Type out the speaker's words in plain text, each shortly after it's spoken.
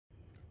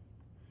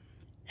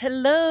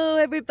Hello,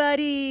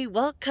 everybody.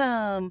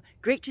 Welcome.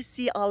 Great to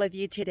see all of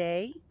you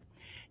today.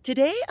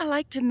 Today, I'd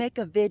like to make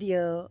a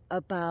video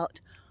about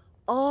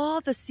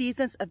all the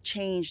seasons of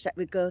change that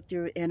we go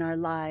through in our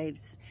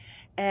lives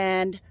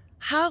and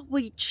how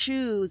we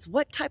choose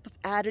what type of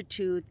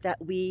attitude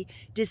that we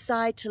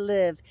decide to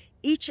live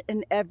each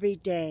and every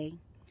day,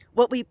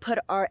 what we put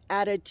our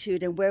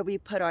attitude and where we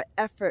put our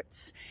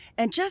efforts,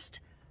 and just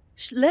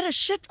let us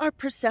shift our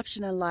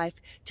perception in life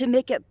to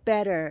make it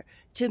better,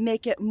 to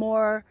make it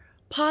more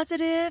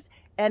positive,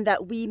 and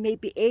that we may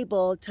be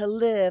able to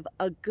live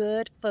a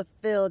good,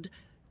 fulfilled,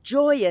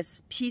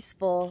 joyous,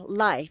 peaceful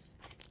life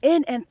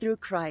in and through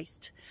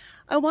Christ.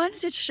 I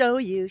wanted to show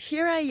you,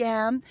 here I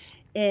am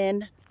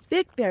in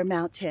Big Bear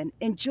Mountain,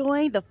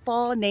 enjoying the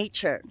fall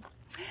nature.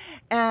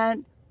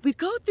 And we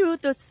go through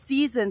the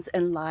seasons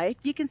in life.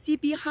 You can see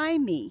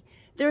behind me,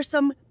 there are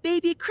some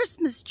baby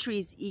Christmas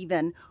trees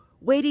even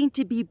waiting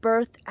to be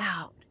birthed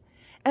out.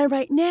 And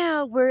right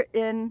now we're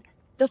in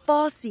the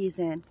fall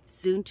season,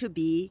 soon to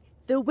be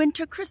the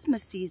winter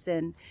Christmas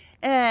season,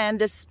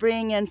 and the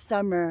spring and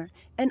summer,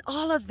 and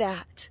all of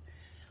that.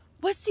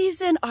 What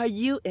season are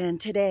you in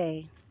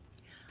today?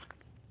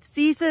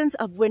 Seasons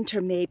of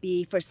winter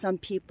maybe for some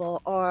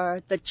people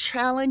are the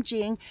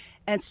challenging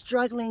and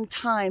struggling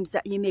times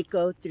that you may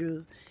go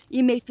through.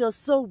 You may feel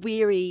so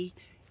weary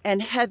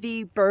and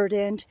heavy,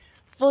 burdened,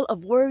 full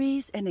of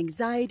worries and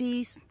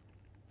anxieties.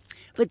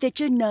 But did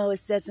you know it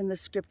says in the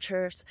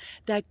scriptures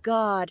that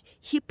God,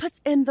 He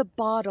puts in the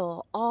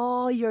bottle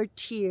all your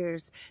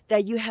tears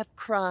that you have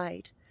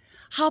cried.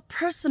 How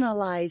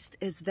personalized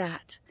is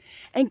that?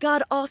 And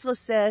God also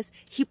says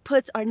He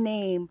puts our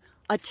name,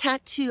 a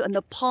tattoo on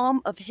the palm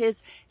of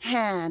His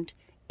hand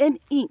in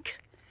ink.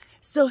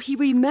 So He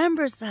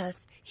remembers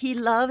us. He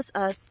loves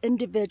us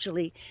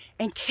individually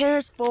and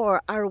cares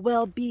for our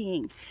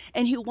well-being.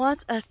 And He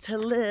wants us to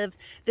live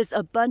this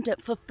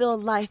abundant,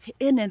 fulfilled life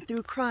in and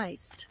through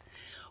Christ.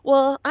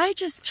 Well, I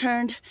just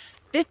turned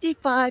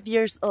 55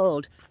 years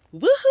old.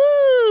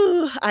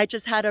 Woohoo! I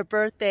just had a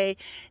birthday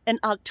in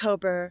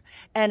October,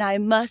 and I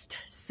must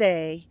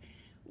say,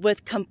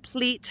 with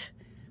complete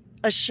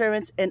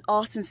assurance and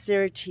all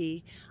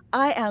sincerity,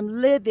 I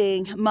am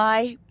living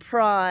my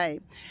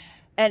prime.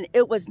 And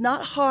it was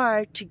not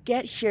hard to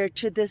get here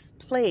to this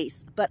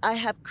place, but I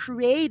have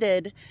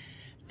created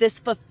this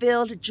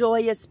fulfilled,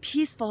 joyous,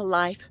 peaceful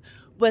life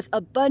with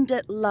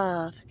abundant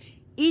love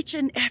each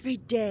and every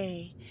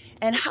day.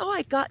 And how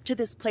I got to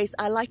this place,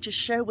 I like to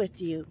share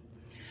with you.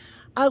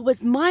 I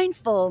was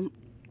mindful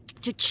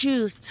to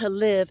choose to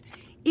live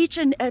each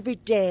and every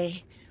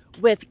day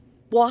with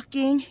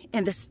walking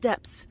in the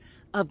steps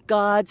of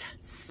God's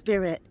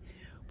Spirit,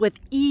 with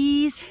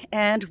ease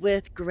and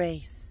with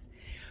grace.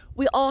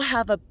 We all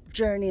have a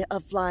journey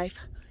of life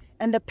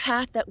and the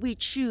path that we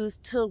choose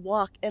to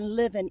walk and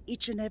live in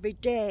each and every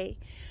day.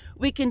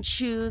 We can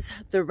choose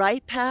the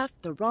right path,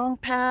 the wrong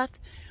path.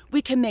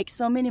 We can make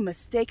so many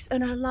mistakes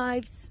in our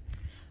lives.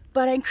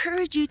 But I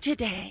encourage you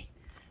today,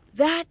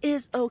 that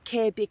is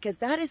okay, because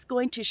that is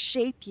going to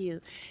shape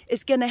you.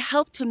 It's going to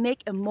help to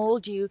make and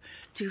mold you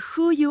to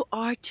who you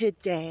are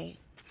today.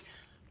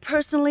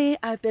 Personally,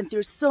 I've been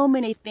through so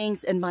many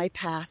things in my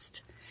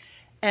past.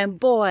 And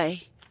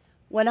boy,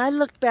 when I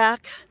look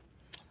back,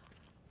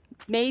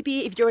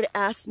 maybe if you were to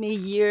ask me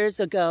years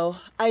ago,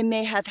 I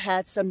may have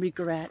had some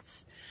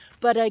regrets.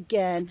 But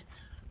again,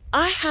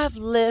 I have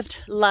lived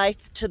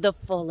life to the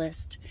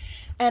fullest.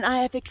 And I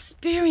have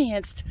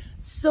experienced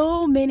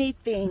so many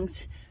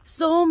things,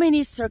 so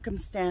many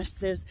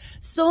circumstances,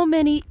 so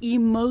many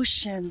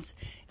emotions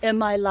in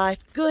my life,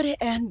 good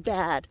and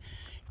bad,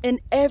 in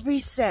every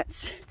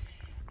sense.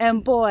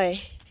 And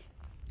boy,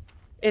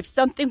 if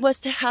something was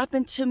to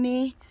happen to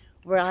me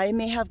where I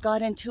may have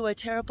got into a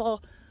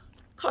terrible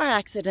car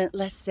accident,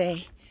 let's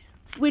say,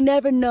 we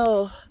never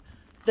know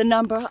the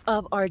number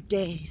of our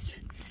days.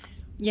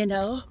 You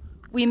know,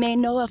 we may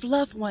know of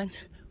loved ones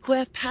who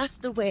have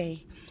passed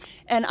away.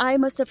 And I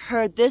must have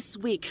heard this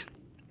week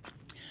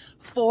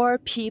 4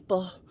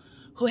 people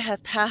who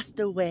have passed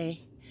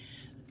away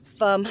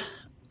from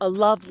a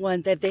loved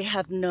one that they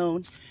have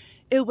known.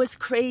 It was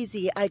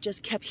crazy. I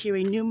just kept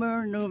hearing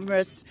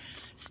numerous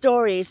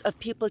stories of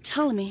people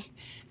telling me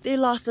they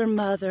lost their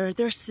mother,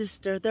 their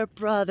sister, their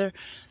brother,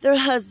 their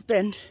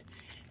husband,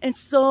 in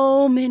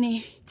so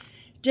many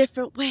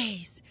different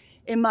ways.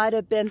 It might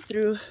have been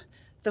through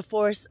the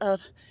force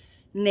of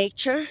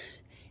nature.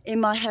 It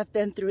might have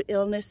been through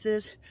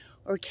illnesses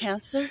or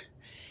cancer.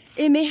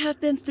 It may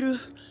have been through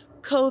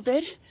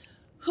COVID.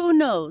 Who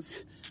knows?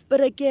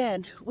 But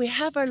again, we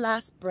have our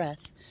last breath.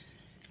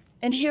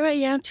 And here I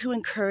am to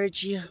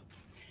encourage you.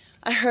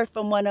 I heard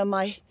from one of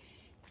my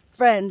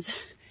friends.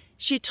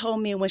 She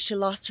told me when she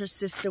lost her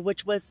sister,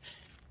 which was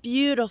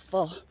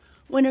beautiful,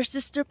 when her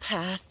sister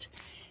passed.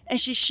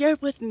 And she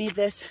shared with me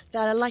this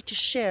that I'd like to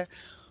share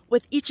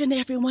with each and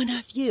every one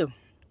of you.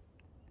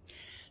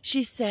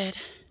 She said,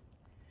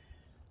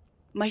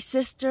 "My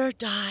sister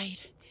died.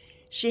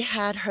 She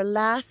had her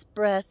last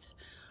breath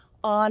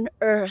on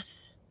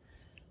earth,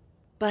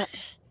 but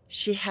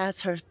she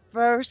has her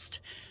first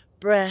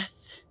breath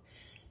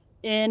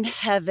in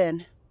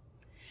heaven.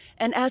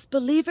 And as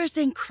believers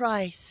in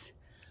Christ,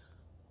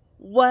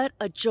 what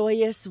a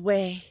joyous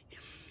way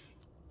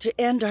to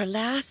end our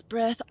last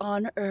breath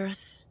on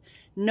earth,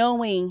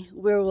 knowing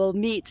we will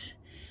meet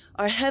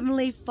our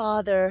Heavenly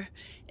Father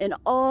in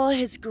all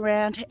His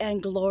grant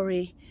and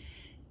glory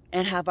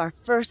and have our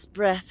first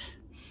breath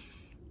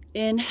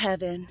in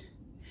heaven.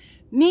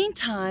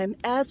 Meantime,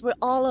 as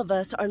all of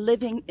us are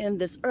living in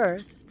this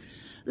earth,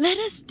 let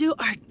us do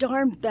our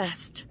darn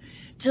best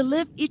to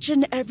live each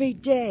and every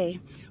day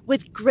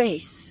with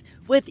grace,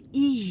 with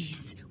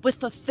ease, with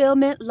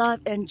fulfillment,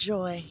 love, and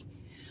joy.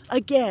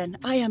 Again,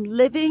 I am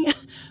living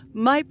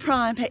my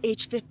prime at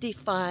age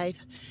 55,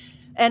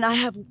 and I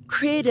have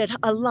created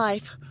a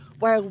life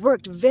where I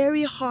worked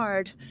very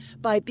hard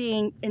by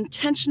being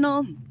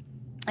intentional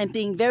and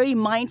being very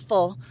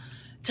mindful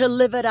to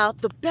live it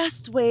out the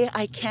best way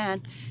I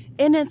can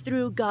in and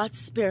through God's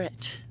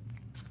Spirit.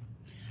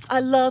 I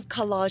love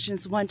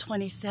Colossians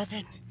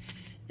 1:27.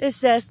 It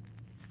says,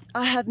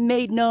 I have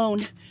made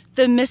known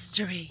the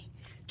mystery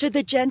to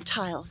the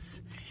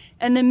Gentiles,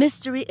 and the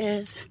mystery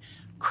is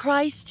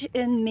Christ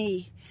in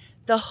me,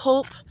 the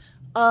hope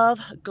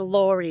of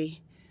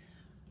glory.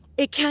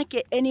 It can't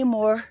get any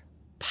more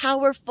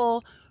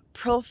powerful,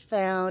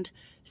 profound,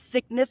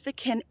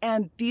 significant,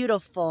 and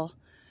beautiful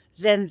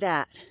than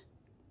that.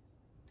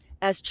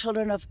 As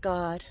children of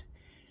God,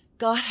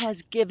 God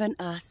has given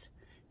us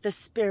the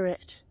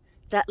Spirit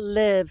that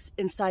lives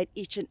inside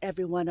each and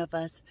every one of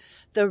us,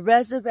 the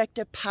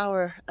resurrected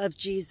power of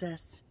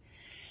Jesus.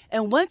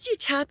 And once you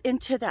tap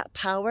into that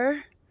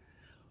power,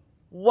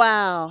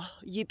 wow,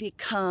 you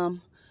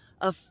become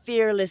a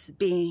fearless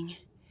being.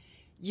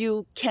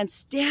 You can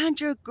stand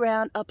your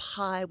ground up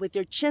high with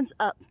your chins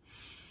up,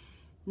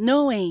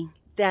 knowing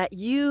that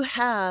you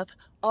have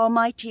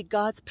Almighty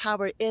God's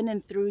power in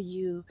and through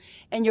you,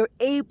 and you're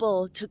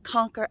able to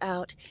conquer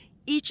out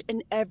each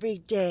and every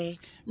day,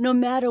 no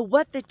matter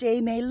what the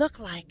day may look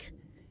like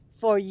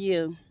for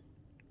you.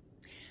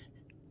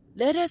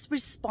 Let us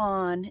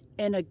respond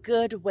in a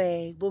good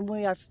way when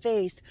we are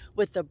faced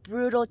with the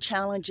brutal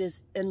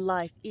challenges in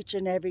life each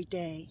and every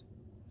day.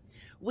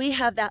 We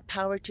have that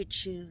power to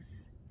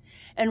choose.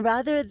 And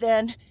rather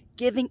than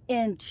giving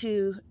in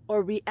to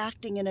or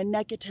reacting in a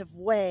negative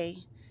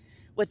way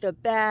with a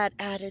bad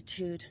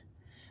attitude,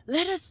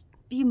 let us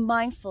be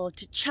mindful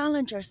to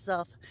challenge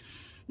ourselves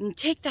and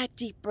take that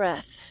deep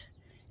breath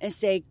and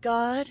say,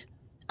 God,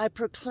 I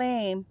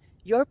proclaim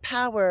your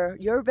power,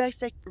 your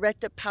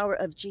resurrected power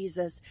of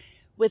Jesus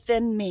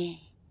within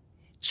me.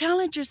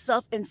 Challenge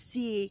yourself and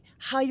see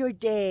how your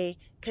day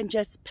can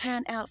just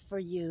pan out for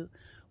you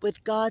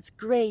with God's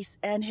grace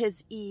and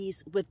His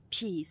ease, with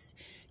peace.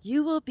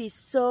 You will be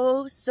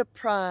so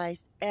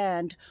surprised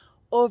and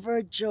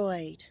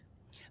overjoyed.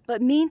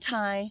 But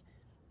meantime,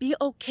 be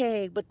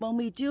okay with when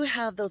we do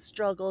have those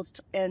struggles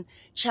and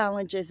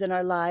challenges in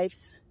our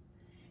lives,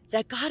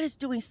 that God is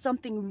doing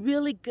something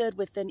really good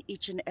within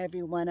each and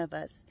every one of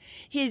us.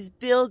 He's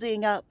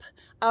building up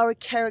our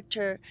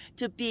character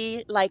to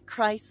be like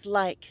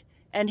Christ-like,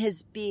 and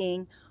His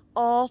being,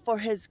 all for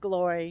His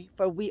glory,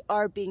 for we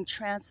are being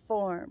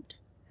transformed.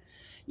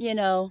 You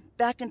know,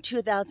 back in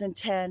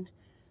 2010,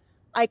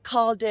 I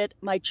called it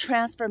my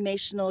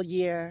transformational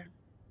year.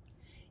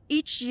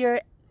 Each year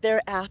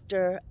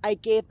thereafter, I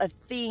gave a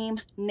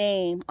theme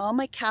name on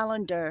my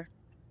calendar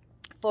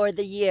for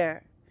the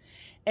year.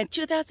 In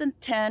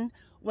 2010,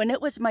 when it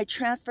was my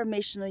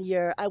transformational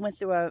year, I went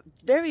through a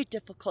very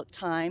difficult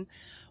time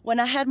when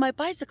I had my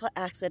bicycle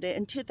accident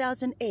in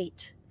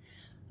 2008.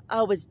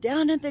 I was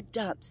down in the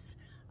dumps.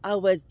 I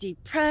was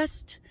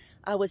depressed.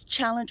 I was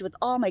challenged with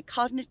all my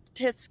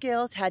cognitive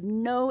skills, had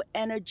no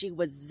energy,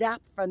 was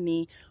zapped from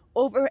me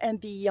over and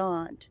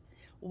beyond.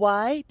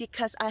 Why?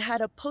 Because I had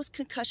a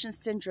post-concussion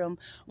syndrome.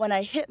 When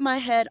I hit my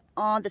head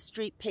on the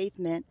street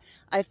pavement,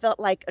 I felt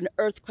like an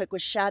earthquake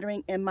was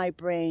shattering in my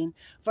brain.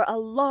 For a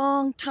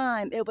long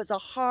time, it was a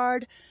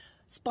hard,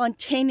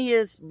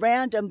 spontaneous,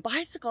 random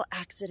bicycle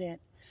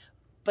accident.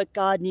 But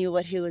God knew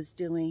what He was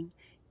doing.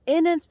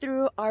 In and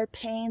through our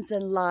pains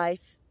in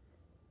life,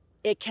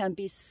 it can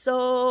be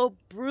so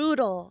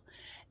brutal,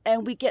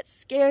 and we get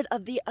scared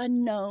of the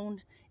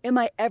unknown. Am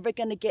I ever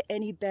going to get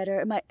any better?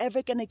 Am I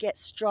ever going to get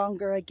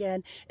stronger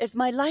again? Is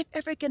my life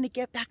ever going to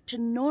get back to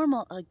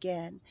normal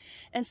again?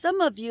 And some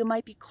of you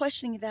might be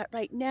questioning that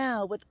right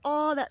now with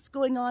all that's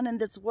going on in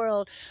this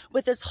world,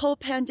 with this whole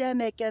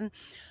pandemic and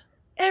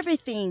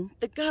everything,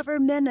 the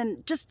government,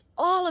 and just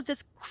all of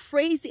this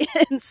crazy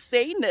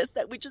insaneness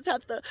that we just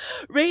have to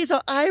raise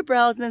our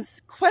eyebrows and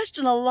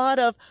question a lot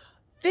of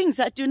things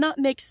that do not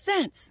make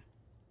sense.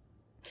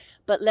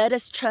 But let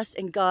us trust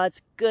in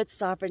God's good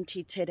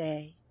sovereignty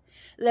today.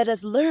 Let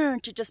us learn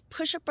to just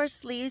push up our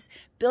sleeves,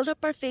 build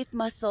up our faith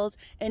muscles,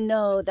 and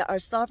know that our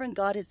sovereign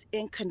God is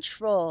in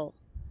control.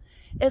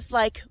 It's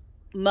like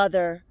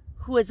mother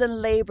who is in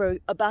labor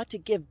about to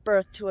give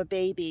birth to a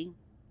baby.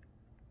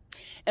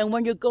 And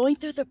when you're going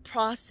through the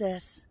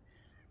process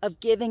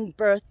of giving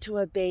birth to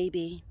a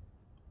baby,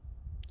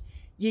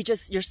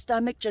 Your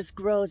stomach just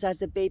grows as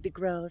the baby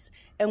grows.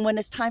 And when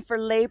it's time for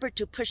labor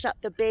to push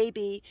out the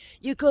baby,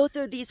 you go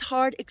through these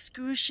hard,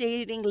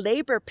 excruciating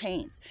labor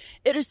pains.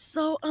 It is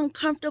so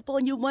uncomfortable,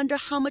 and you wonder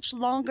how much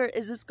longer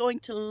is this going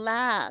to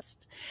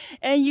last.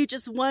 And you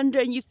just wonder,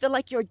 and you feel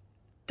like you're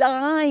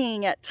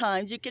dying at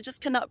times. You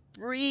just cannot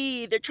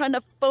breathe. They're trying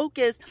to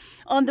focus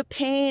on the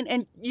pain,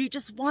 and you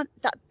just want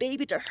that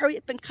baby to hurry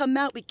up and come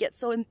out. We get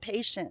so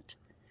impatient.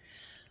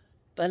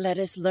 But let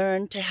us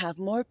learn to have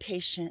more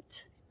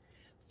patience.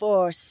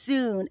 For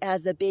soon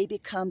as the baby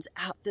comes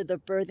out through the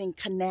birthing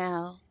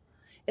canal,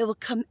 it will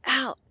come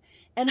out,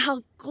 and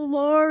how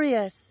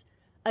glorious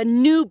a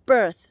new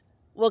birth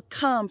will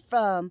come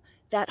from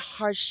that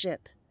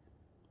hardship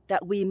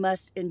that we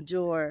must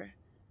endure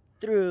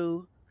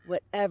through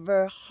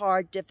whatever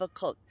hard,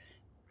 difficult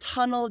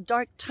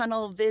dark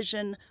tunnel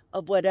vision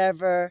of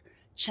whatever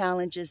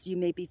challenges you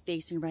may be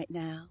facing right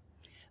now.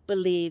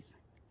 Believe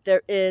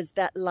there is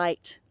that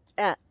light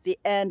at the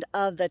end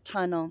of the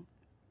tunnel.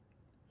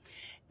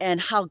 And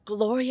how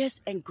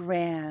glorious and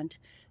grand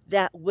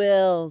that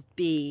will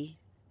be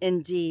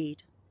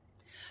indeed.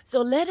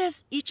 So let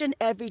us each and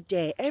every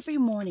day, every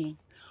morning,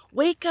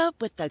 wake up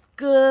with a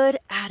good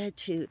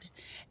attitude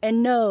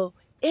and know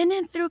in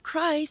and through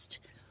Christ,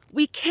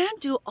 we can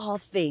do all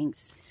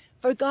things.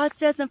 For God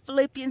says in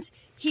Philippians,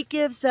 He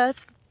gives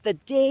us the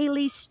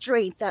daily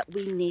strength that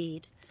we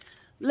need.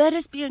 Let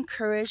us be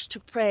encouraged to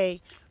pray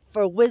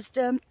for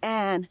wisdom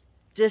and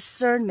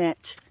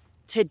discernment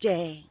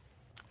today.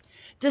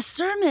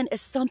 Discernment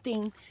is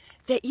something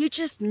that you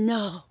just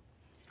know,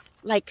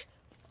 like,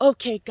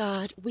 okay,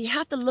 God, we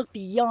have to look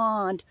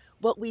beyond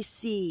what we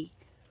see,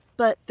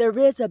 but there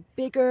is a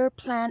bigger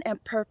plan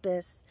and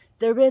purpose.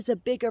 There is a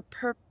bigger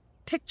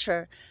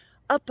picture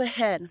up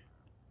ahead,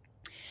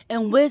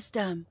 and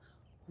wisdom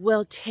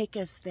will take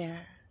us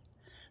there.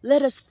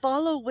 Let us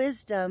follow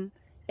wisdom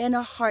in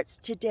our hearts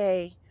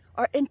today,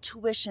 our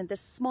intuition, the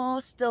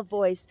small, still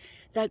voice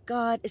that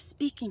God is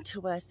speaking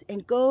to us,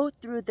 and go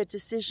through the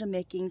decision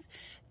makings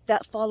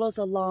that follows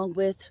along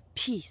with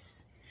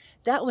peace.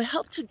 That will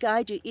help to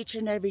guide you each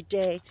and every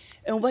day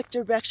in what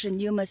direction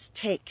you must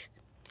take.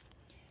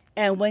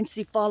 And once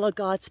you follow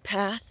God's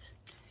path,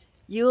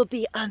 you will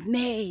be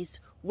amazed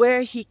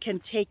where He can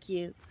take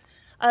you.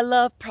 I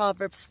love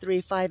Proverbs 3,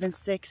 5, and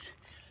 6.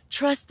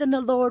 Trust in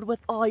the Lord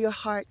with all your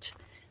heart.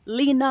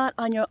 Lean not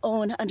on your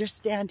own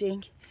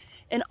understanding.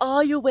 In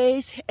all your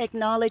ways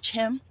acknowledge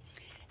Him,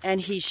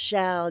 and He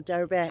shall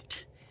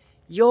direct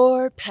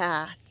your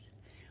path.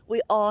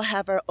 We all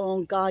have our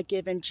own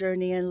God-given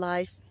journey in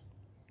life.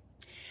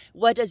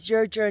 What does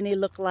your journey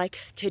look like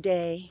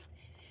today?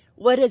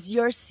 What is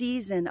your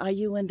season? Are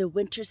you in the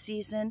winter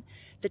season,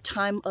 the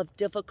time of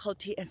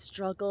difficulty and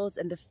struggles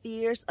and the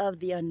fears of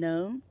the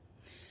unknown?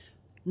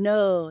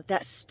 Know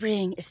that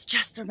spring is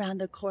just around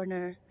the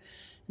corner.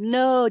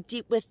 Know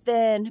deep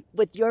within,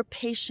 with your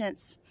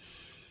patience,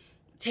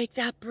 take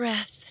that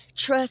breath.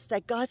 Trust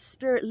that God's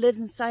Spirit lives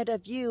inside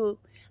of you.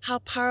 How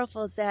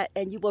powerful is that?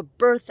 And you will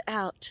birth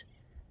out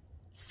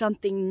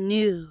something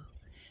new,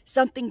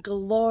 something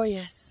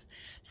glorious,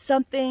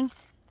 something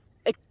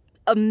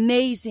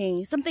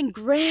amazing, something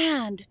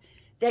grand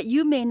that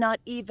you may not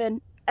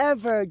even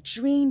ever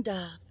dreamed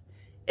of.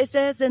 It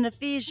says in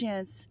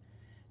Ephesians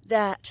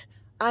that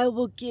I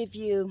will give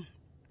you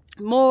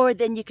more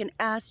than you can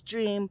ask,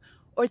 dream,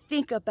 or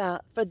think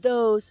about for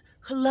those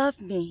who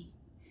love me.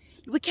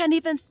 We can't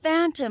even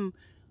fathom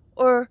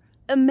or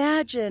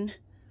imagine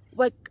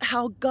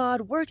how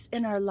God works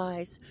in our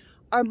lives.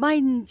 Our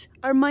minds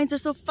are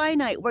so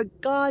finite, where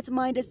God's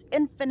mind is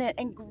infinite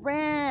and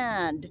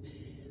grand.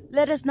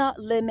 Let us not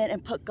limit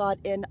and put God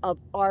in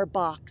our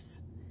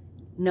box.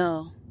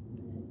 No.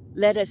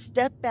 Let us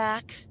step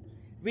back,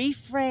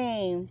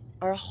 reframe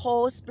our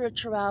whole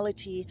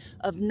spirituality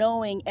of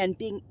knowing and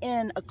being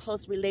in a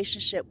close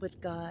relationship with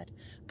God.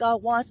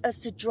 God wants us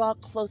to draw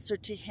closer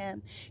to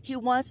Him. He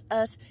wants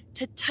us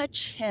to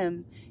touch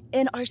Him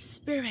in our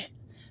spirit.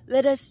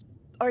 Let us,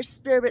 our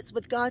spirits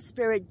with God's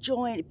Spirit,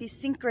 join, be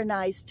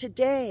synchronized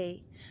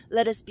today.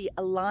 Let us be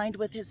aligned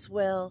with His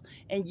will,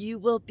 and you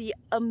will be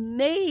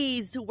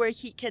amazed where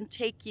He can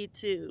take you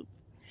to.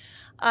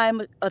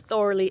 I'm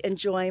thoroughly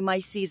enjoying my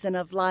season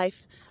of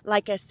life.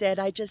 Like I said,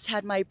 I just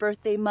had my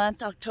birthday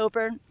month,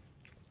 October,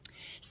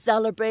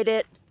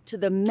 celebrated to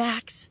the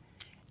max,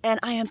 and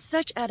I am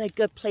such at a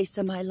good place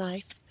in my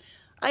life.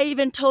 I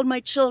even told my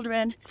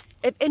children,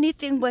 if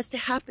anything was to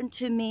happen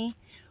to me,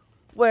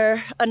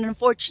 where an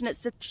unfortunate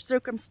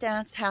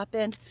circumstance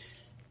happened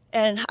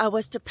and I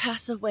was to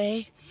pass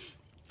away,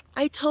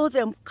 I told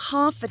them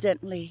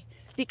confidently,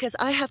 because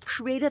I have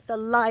created the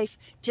life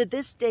to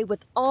this day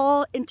with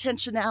all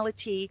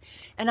intentionality,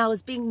 and I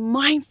was being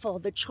mindful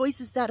of the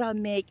choices that I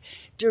make,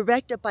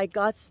 directed by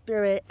God's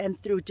Spirit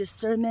and through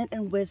discernment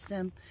and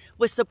wisdom,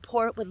 with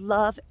support, with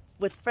love,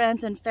 with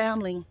friends and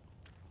family,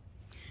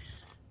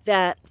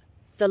 that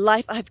the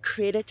life I've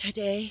created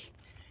today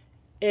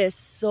is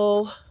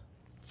so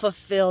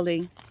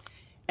fulfilling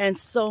and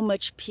so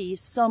much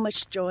peace, so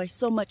much joy,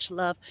 so much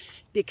love,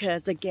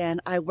 because again,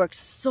 I worked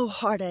so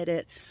hard at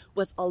it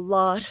with a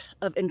lot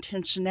of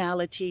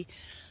intentionality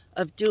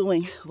of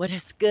doing what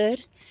is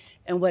good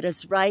and what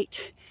is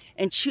right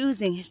and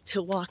choosing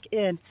to walk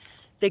in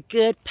the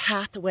good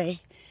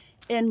pathway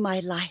in my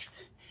life.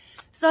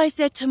 So I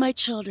said to my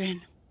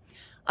children,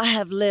 I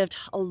have lived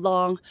a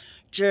long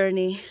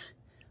journey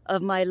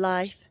of my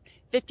life.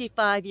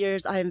 55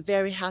 years, I am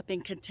very happy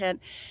and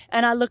content.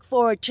 And I look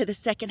forward to the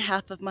second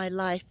half of my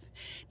life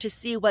to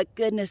see what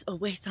goodness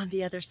awaits on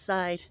the other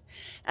side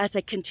as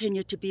I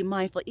continue to be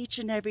mindful each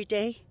and every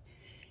day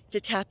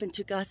to tap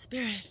into God's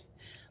Spirit.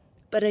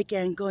 But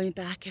again, going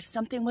back, if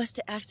something was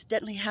to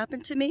accidentally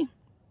happen to me,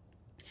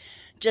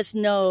 just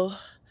know,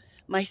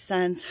 my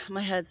sons,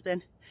 my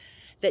husband,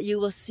 that you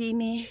will see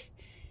me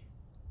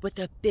with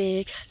a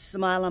big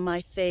smile on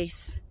my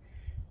face.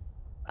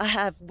 I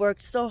have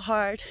worked so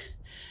hard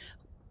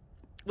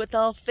with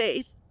all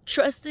faith,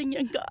 trusting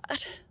in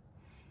God.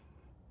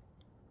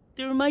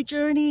 Through my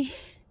journey,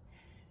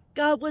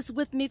 God was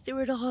with me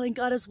through it all, and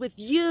God is with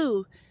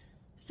you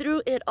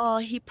through it all.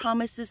 He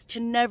promises to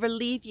never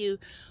leave you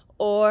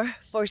or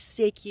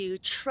forsake you.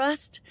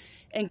 Trust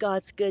in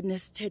God's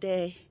goodness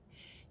today.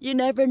 You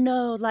never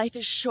know, life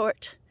is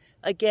short.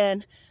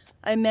 Again,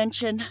 I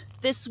mentioned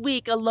this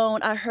week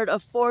alone, I heard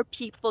of 4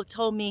 people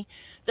told me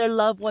their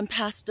loved one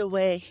passed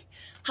away.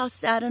 How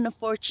sad and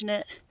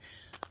unfortunate.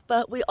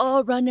 But we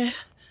all run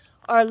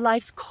our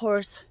life's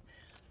course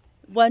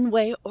one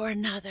way or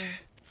another.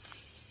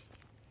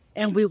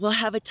 And we will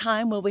have a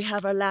time where we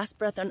have our last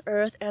breath on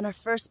earth and our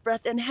first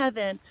breath in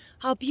heaven.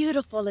 How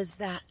beautiful is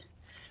that?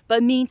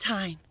 But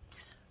meantime,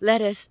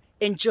 let us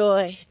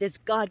enjoy this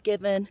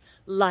God-given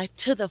life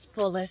to the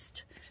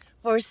fullest.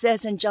 For it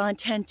says in John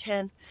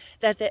 10:10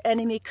 that the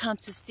enemy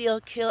comes to steal,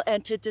 kill,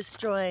 and to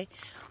destroy.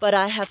 But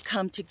I have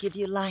come to give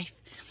you life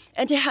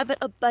and to have it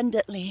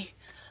abundantly.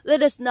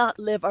 Let us not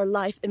live our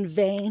life in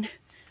vain.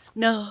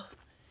 No,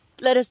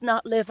 let us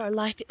not live our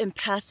life in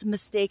past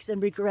mistakes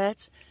and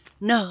regrets.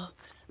 No,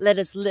 let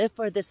us live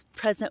for this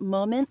present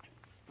moment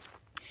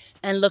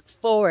and look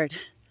forward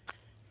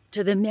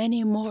to the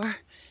many more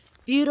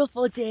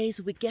beautiful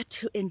days we get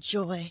to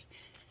enjoy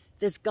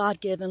this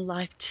God-given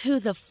life to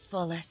the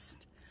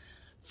fullest.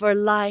 For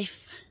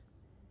life,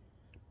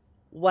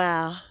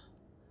 wow,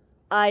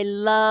 I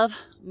love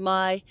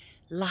my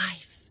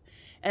life.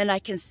 And I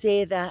can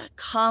say that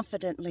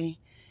confidently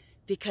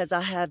because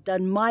I have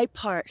done my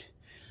part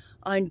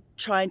on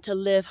trying to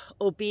live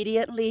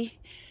obediently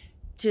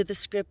to the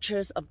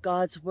scriptures of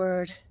God's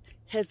word,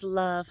 His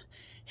love,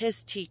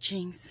 His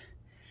teachings.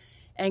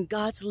 And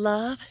God's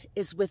love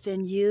is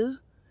within you,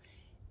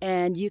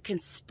 and you can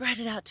spread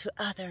it out to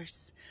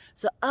others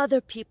so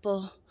other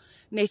people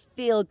may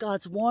feel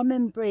God's warm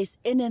embrace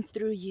in and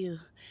through you,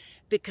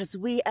 because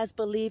we as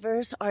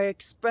believers are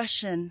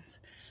expressions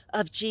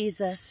of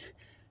Jesus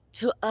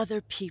to other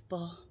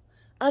people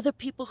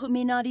who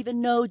may not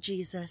even know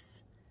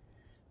Jesus.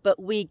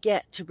 But we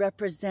get to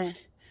represent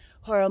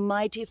our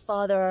Almighty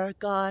Father, our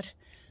God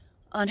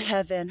on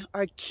heaven,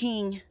 our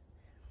King.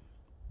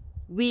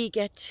 We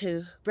get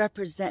to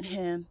represent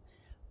Him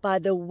by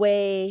the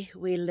way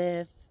we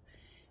live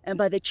and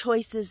by the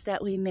choices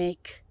that we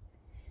make.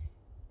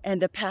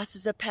 And the past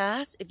is a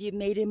past. If you've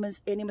made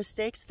any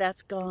mistakes,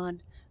 that's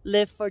gone.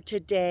 Live for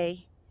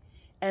today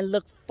and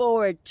look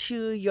forward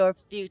to your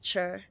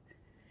future.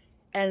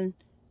 And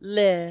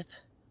live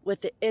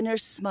with the inner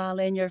smile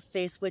in your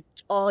face with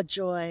all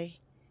joy.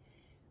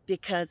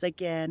 Because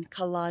again,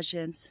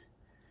 Colossians,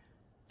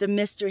 the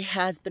mystery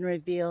has been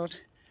revealed.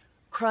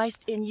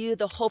 Christ in you,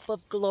 the hope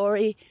of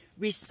glory,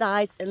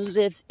 resides and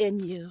lives in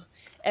you.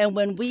 And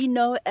when we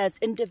know as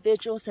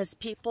individuals, as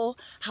people,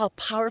 how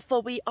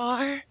powerful we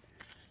are,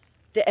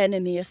 the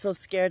enemy is so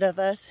scared of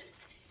us.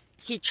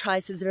 He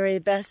tries his very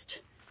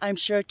best, I'm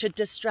sure, to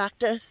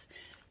distract us,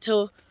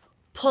 to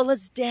pull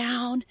us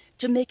down,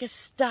 to make us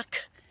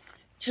stuck,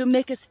 to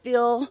make us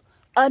feel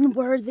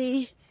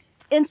unworthy,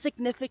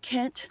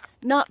 insignificant,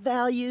 not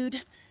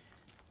valued.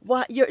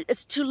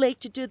 It's too late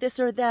to do this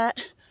or that.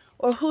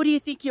 Or who do you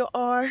think you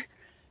are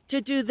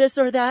to do this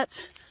or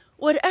that?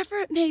 Whatever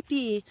it may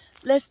be,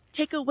 let's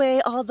take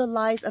away all the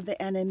lies of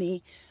the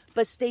enemy,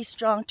 but stay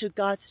strong to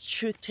God's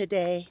truth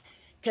today.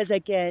 Because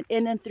again,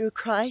 in and through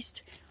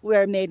Christ, we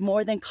are made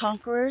more than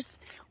conquerors.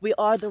 We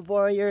are the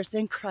warriors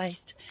in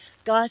Christ.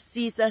 God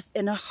sees us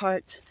in our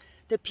heart.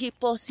 The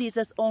people sees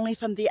us only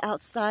from the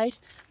outside,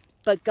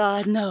 but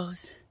God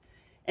knows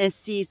and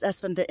sees us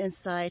from the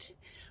inside.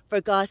 For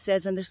God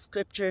says in the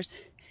scriptures,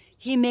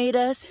 He made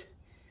us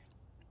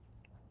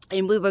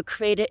and we were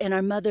created in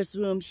our mother's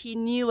womb. He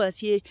knew us.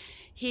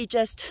 He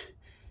just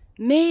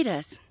made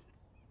us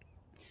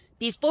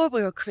before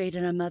we were created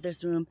in our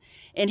mother's womb.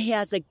 And He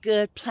has a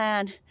good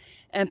plan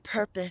and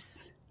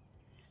purpose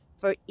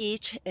for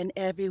each and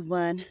every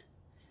one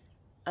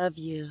of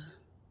you.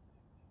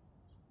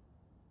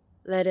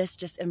 Let us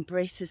just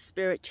embrace His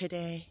Spirit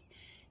today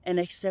and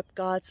accept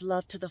God's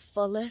love to the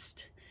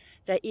fullest,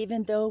 that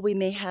even though we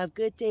may have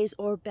good days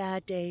or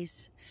bad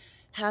days,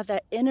 have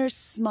that inner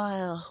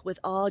smile with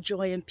all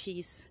joy and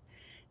peace,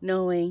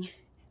 knowing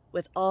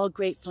with all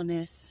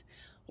gratefulness,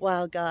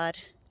 wow, God,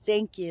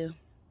 Thank you.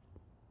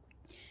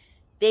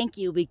 Thank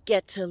you. We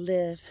get to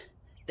live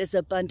this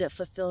abundant,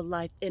 fulfilled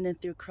life in and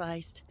through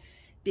Christ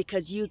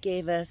because you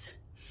gave us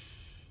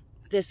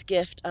this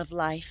gift of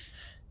life.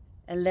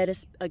 And let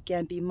us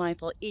again be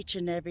mindful each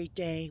and every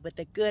day with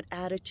a good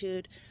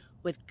attitude,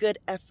 with good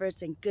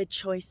efforts and good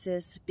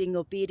choices, being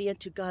obedient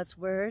to God's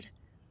word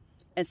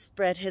and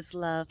spread his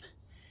love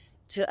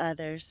to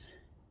others.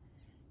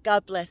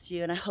 God bless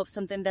you, and I hope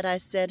something that I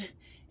said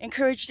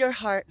encouraged your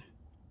heart.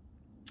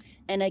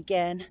 And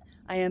again,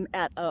 I am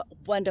at a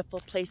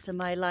wonderful place in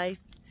my life,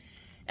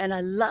 and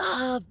I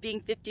love being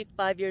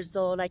 55 years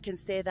old. I can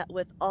say that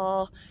with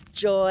all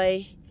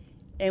joy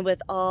and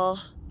with all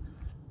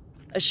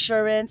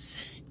assurance,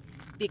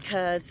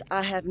 because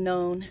I have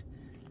known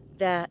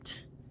that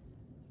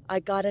I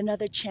got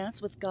another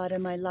chance with God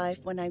in my life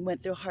when I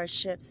went through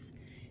hardships,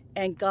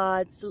 and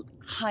God's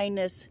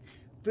kindness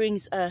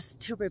brings us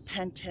to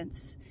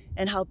repentance.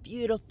 And how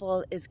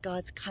beautiful is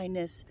God's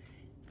kindness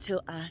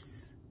to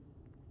us.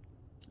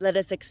 Let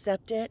us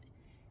accept it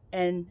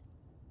and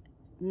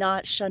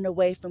not shun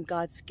away from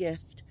God's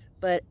gift,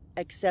 but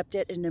accept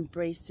it and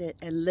embrace it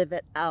and live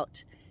it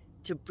out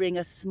to bring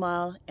a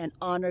smile and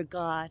honor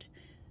God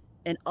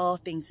in all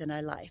things in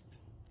our life.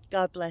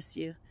 God bless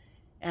you,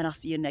 and I'll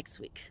see you next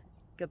week.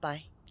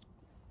 Goodbye.